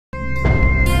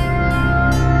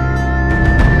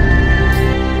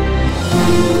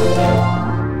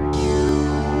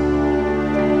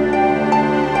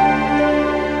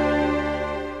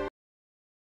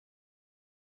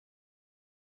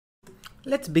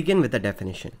Let's begin with the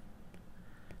definition.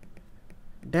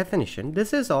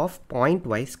 This is of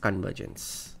pointwise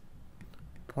convergence.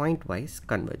 Pointwise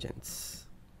convergence.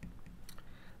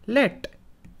 Let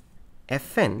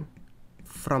Fn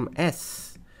from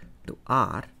S to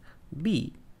R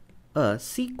be a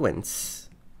sequence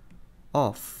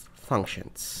of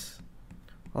functions.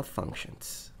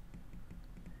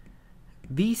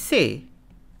 We say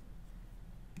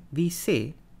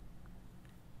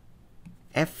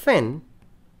Fn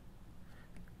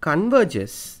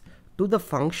converges to the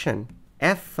function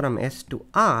f from S to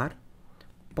R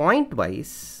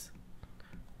pointwise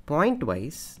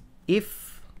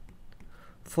if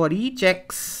for each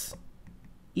x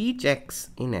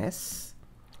in S,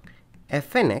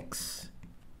 Fn x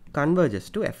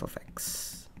converges to f of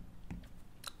x.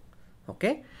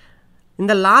 Okay. In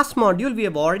the last module, we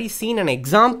have already seen an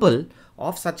example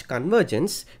of such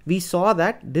convergence. We saw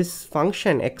that this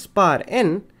function x bar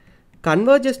n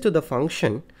converges to the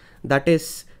function that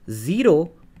is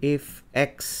 0 if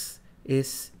x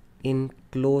is in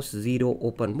close 0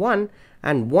 open 1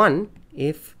 and 1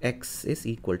 if x is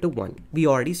equal to 1. We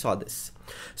already saw this.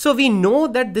 So we know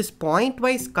that this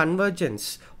pointwise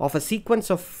convergence of a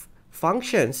sequence of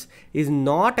functions is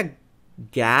not a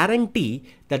guarantee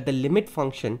that the limit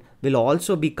function will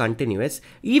also be continuous,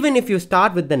 even if you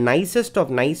start with the nicest of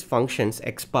nice functions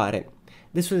x bar n.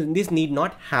 This need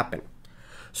not happen.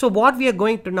 So what we are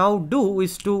going to now do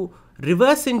is to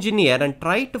reverse engineer and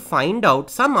try to find out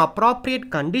some appropriate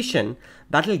condition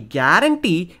that will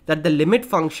guarantee that the limit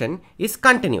function is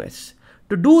continuous.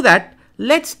 To do that,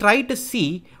 let's try to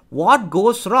see what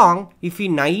goes wrong if we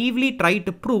naively try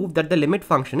to prove that the limit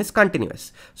function is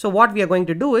continuous. So what we are going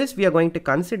to do is we are going to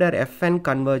consider Fn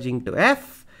converging to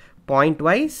f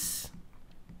pointwise.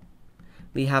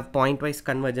 We have pointwise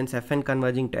convergence Fn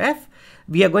converging to f.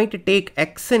 We are going to take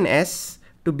x in S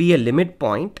to be a limit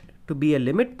point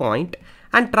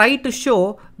and try to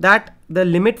show that the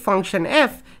limit function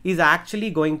f is actually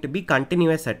going to be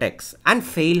continuous at x and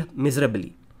fail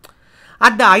miserably.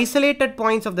 At the isolated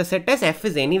points of the set S, f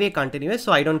is anyway continuous,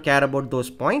 so I don't care about those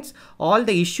points. All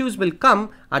the issues will come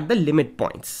at the limit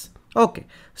points. Okay,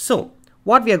 so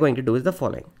what we are going to do is the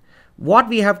following. What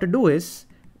we have to do is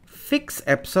fix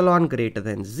epsilon greater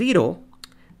than 0.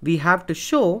 We have to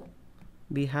show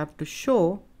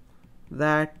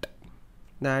that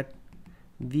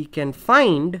we can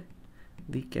find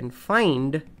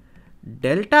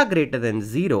delta greater than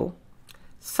 0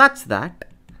 such that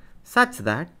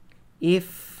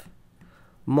if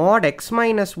mod x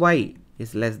minus y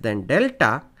is less than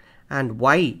delta and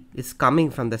y is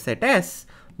coming from the set S,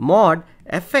 mod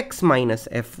fx minus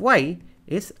fy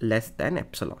is less than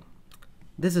epsilon.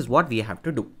 This is what we have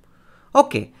to do.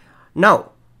 Okay,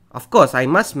 now of course I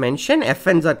must mention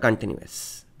fn's are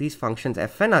continuous. These functions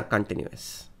fn are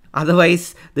continuous.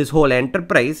 Otherwise, this whole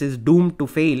enterprise is doomed to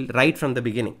fail right from the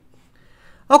beginning.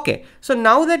 Okay, so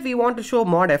now that we want to show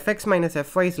mod fx minus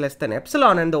fy is less than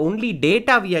epsilon and the only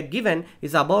data we are given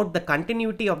is about the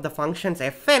continuity of the functions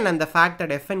fn and the fact that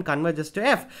fn converges to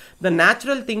f, the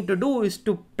natural thing to do is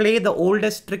to play the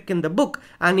oldest trick in the book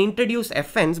and introduce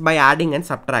fn's by adding and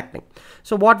subtracting.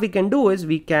 So what we can do is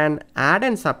we can add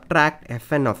and subtract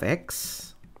fn of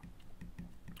x.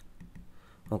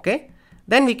 Okay,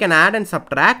 then we can add and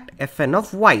subtract fn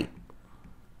of y.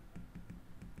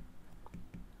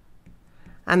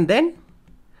 And then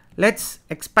let's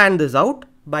expand this out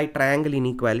by triangle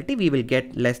inequality. We will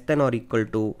get less than or equal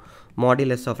to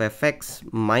modulus of fx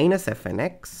minus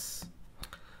fnx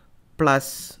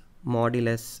plus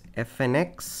modulus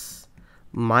fnx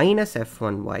minus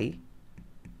f1y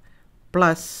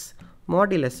plus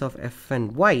modulus of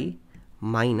fny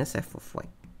minus f of y.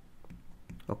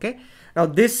 Okay. Now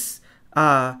this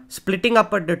splitting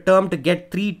up the term to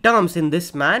get 3 terms in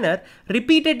this manner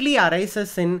repeatedly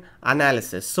arises in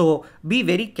analysis. So be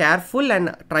very careful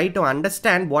and try to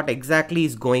understand what exactly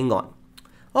is going on.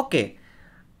 Okay.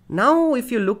 Now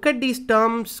if you look at these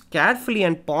terms carefully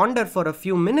and ponder for a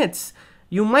few minutes,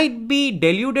 you might be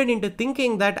deluded into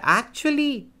thinking that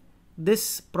actually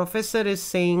this professor is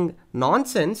saying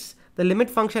nonsense. The limit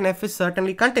function f is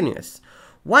certainly continuous.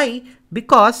 Why?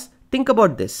 Because think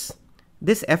about this.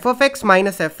 This f of x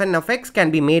minus fn of x can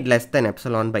be made less than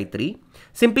epsilon by 3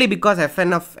 simply because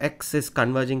fn of x is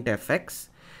converging to fx.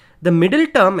 The middle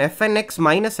term fnx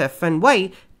minus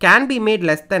fny can be made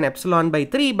less than epsilon by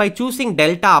 3 by choosing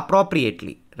delta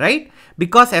appropriately, right?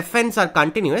 Because fn's are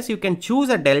continuous, you can choose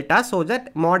a delta so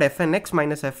that mod fnx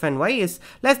minus fny is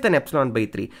less than epsilon by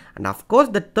 3. And of course,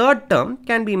 the third term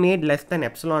can be made less than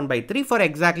epsilon by 3 for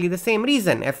exactly the same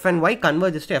reason. F and y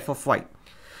converges to f of y.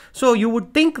 So you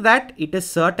would think that it is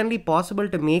certainly possible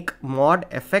to make mod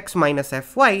fx minus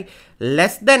fy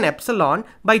less than epsilon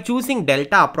by choosing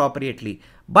delta appropriately,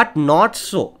 but not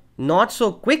so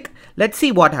quick. Let's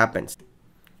see what happens.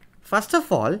 First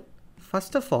of all,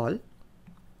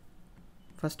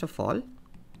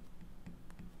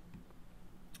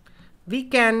 we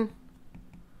can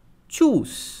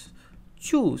choose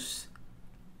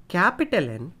capital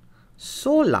N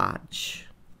so large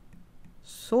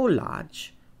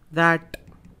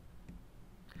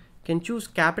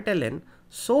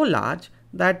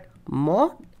that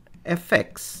mod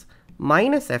fx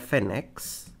minus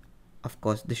fnx, of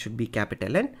course this should be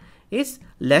capital N, is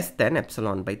less than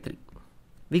epsilon by 3.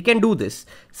 We can do this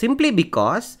simply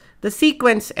because the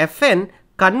sequence fn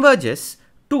converges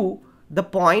to the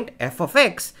point f of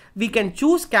x. We can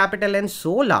choose capital N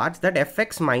so large that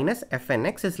fx minus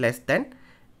fnx is less than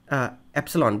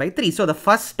epsilon by 3. So the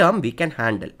first term we can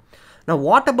handle. Now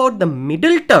what about the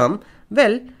middle term?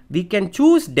 Well, we can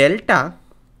choose delta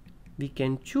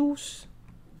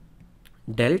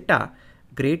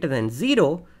greater than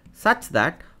 0 such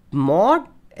that mod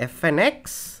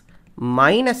fnx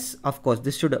minus, of course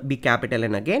this should be capital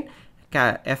N again,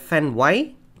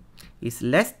 fny is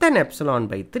less than epsilon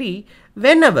by 3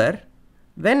 whenever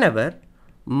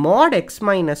mod x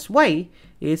minus y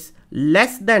is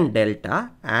less than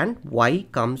delta and y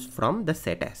comes from the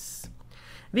set S.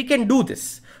 We can do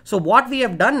this. So what we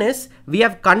have done is we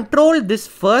have controlled this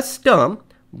first term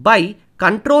by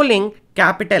controlling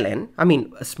capital N,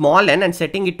 small n, and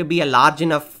setting it to be a large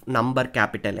enough number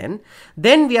capital N.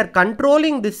 Then we are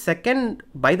controlling this second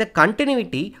by the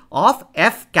continuity of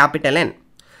f capital N.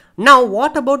 Now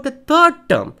what about the third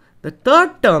term? The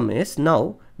third term is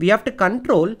now we have to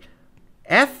control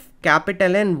f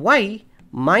capital N y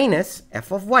minus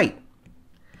f of y.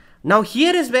 Now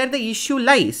here is where the issue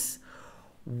lies.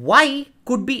 Y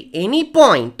could be any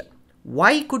point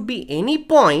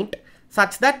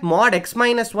such that mod x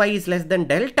minus y is less than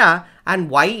delta and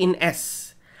y in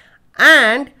S.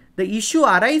 And the issue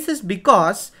arises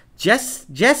because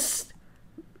just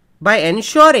by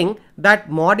ensuring that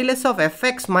modulus of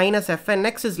fx minus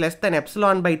fnx is less than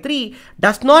epsilon by 3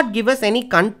 does not give us any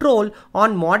control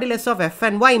on modulus of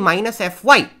fny minus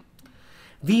fy.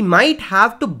 We might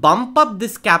have to bump up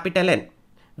this capital N.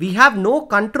 We have no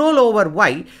control over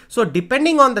y. So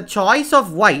depending on the choice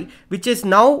of y, which is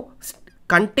now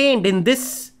contained in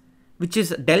this, which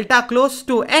is delta close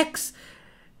to x,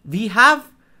 we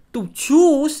have to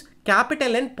choose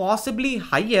capital N possibly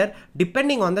higher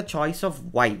depending on the choice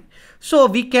of y. So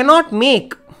we cannot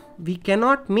make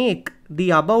the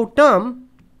above term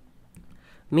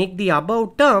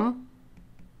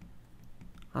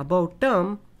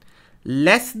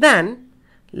less than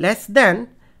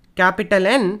capital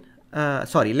N,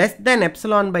 less than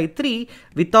epsilon by 3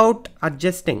 without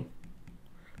adjusting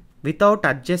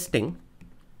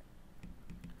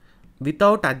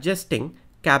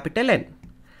capital N.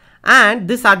 And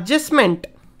this adjustment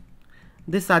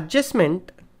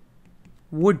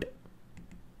would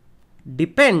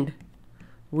depend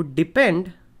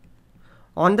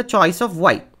on the choice of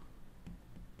y.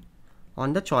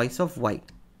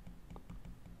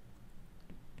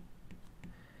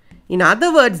 In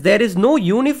other words, there is no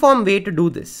uniform way to do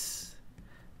this.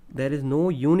 There is no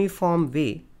uniform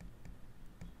way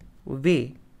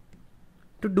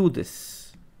to do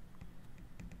this.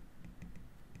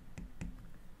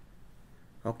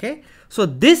 Okay, so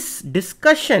this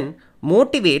discussion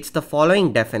motivates the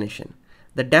following definition.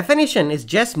 The definition is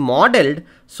just modeled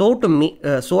so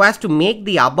as to make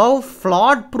the above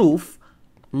flawed proof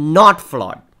not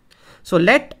flawed. So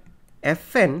let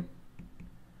Fn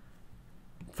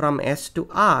from S to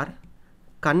R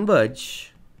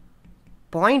converge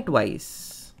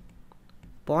pointwise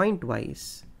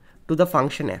to the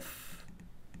function f.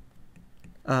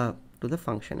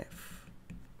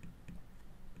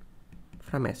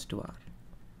 From S to R.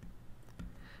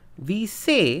 We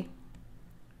say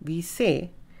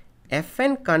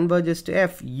Fn converges to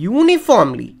f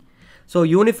uniformly. So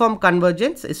uniform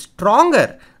convergence is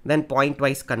stronger than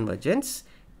pointwise convergence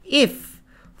if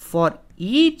for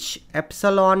each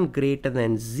epsilon greater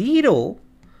than 0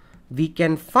 we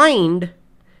can find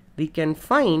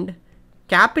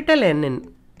capital N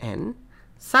in N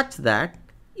such that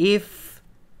if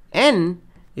N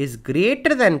is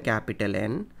greater than capital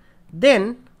N,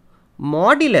 then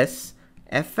modulus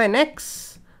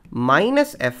fnx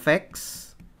minus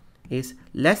fx is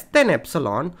less than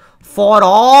epsilon for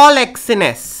all x in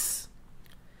S.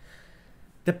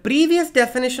 The previous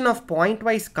definition of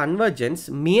pointwise convergence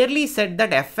merely said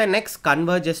that fnx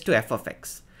converges to f of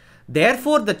x.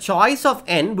 Therefore, the choice of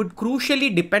n would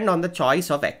crucially depend on the choice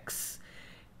of x.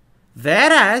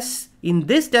 Whereas in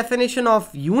this definition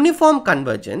of uniform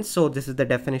convergence, so this is the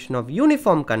definition of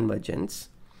uniform convergence,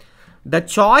 the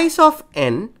choice of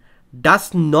n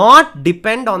does not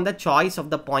depend on the choice of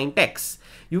the point x.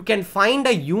 You can find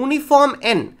a uniform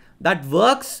n that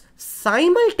works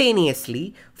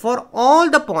simultaneously for all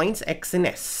the points x in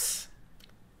S.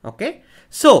 Okay,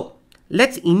 so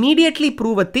let's immediately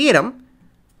prove a theorem,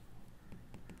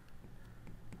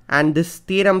 and this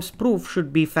theorem's proof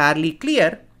should be fairly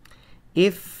clear.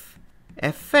 If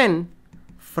Fn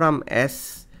from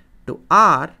S to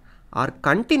R are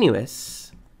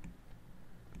continuous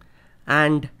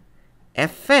and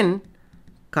Fn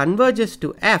converges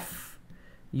to F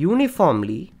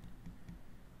uniformly,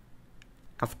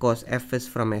 of course F is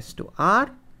from S to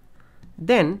R,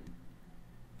 then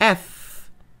F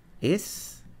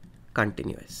is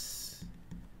continuous.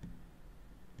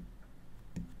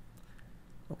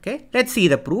 Okay, let's see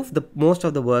the proof. Most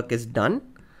of the work is done.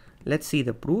 Let's see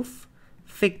the proof.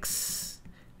 Fix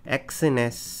x in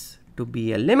S to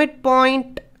be a limit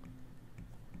point,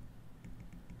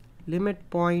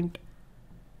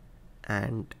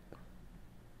 and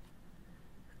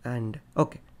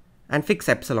okay, and fix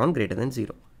epsilon greater than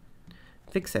 0.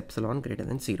 Fix epsilon greater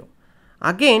than 0.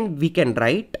 Again, we can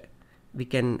write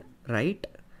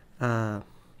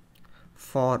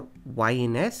for y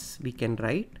in S, we can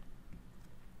write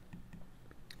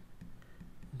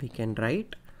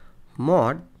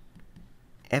mod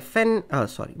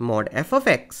mod f of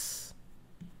x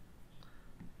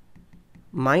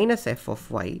minus f of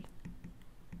y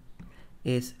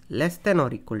is less than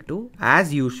or equal to,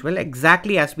 as usual,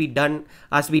 exactly as we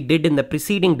did in the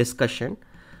preceding discussion,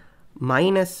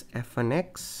 minus f1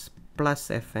 x plus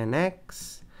fn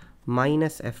x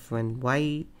minus f1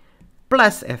 y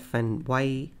plus fn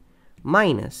y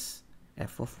minus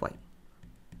f of y,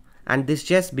 and this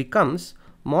just becomes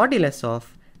modulus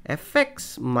of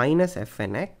fx minus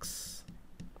fn x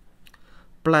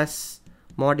plus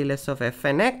modulus of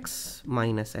fn x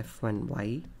minus f1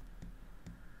 y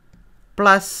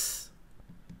plus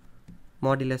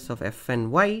modulus of fn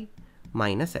y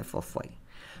minus f of y.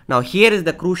 Now here is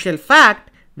the crucial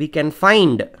fact. We can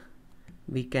find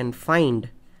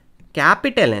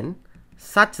capital N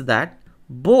such that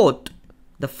both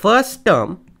the first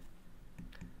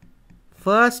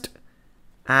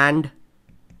and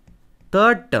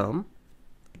third term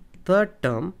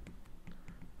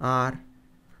are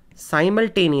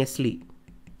simultaneously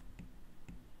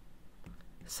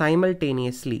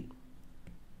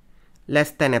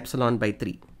less than epsilon by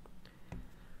 3.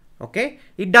 Okay,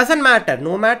 it doesn't matter,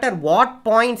 no matter what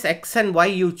points x and y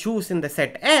you choose in the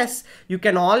set S, you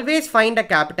can always find a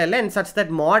capital N such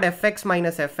that mod fx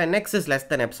minus fn x is less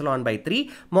than epsilon by 3,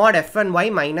 mod fn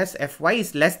y minus fy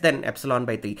is less than epsilon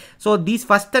by 3. So these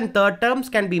first and third terms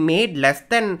can be made less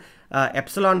than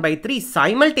epsilon by 3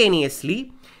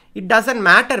 simultaneously. It doesn't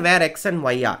matter where x and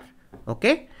y are.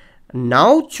 Okay,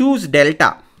 now choose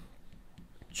delta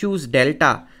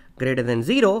greater than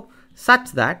 0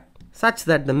 such that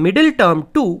the middle term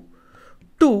 2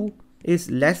 is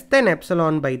less than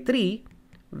epsilon by 3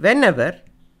 whenever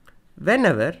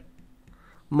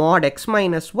mod x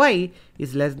minus y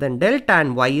is less than delta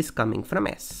and y is coming from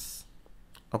S.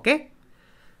 Okay,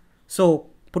 so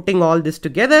putting all this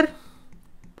together,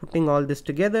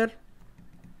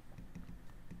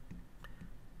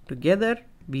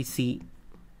 we see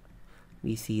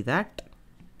that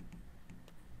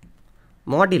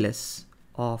modulus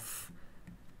of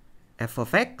f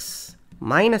of x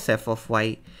minus f of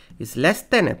y is less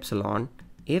than epsilon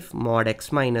if mod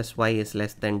x minus y is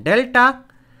less than delta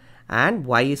and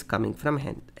y is coming from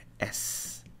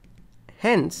S.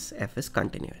 Hence, f is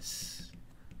continuous.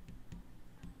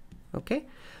 Okay,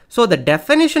 so the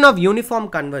definition of uniform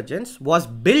convergence was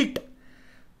built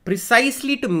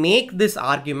precisely to make this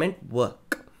argument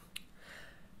work.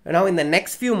 Now in the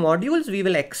next few modules, we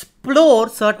will explore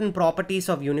certain properties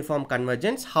of uniform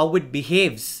convergence, how it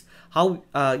behaves, how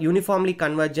uniformly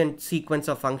convergent sequence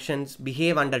of functions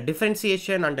behave under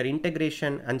differentiation, under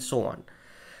integration, and so on.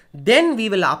 Then we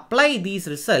will apply these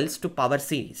results to power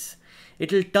series.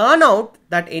 It will turn out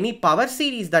that any power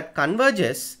series that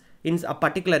converges in a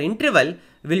particular interval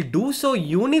will do so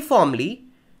uniformly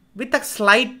with a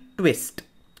slight twist.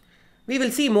 We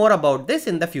will see more about this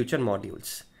in the future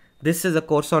modules. This is a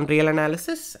course on real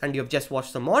analysis, and you have just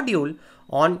watched the module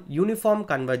on uniform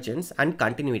convergence and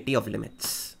continuity of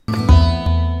limits.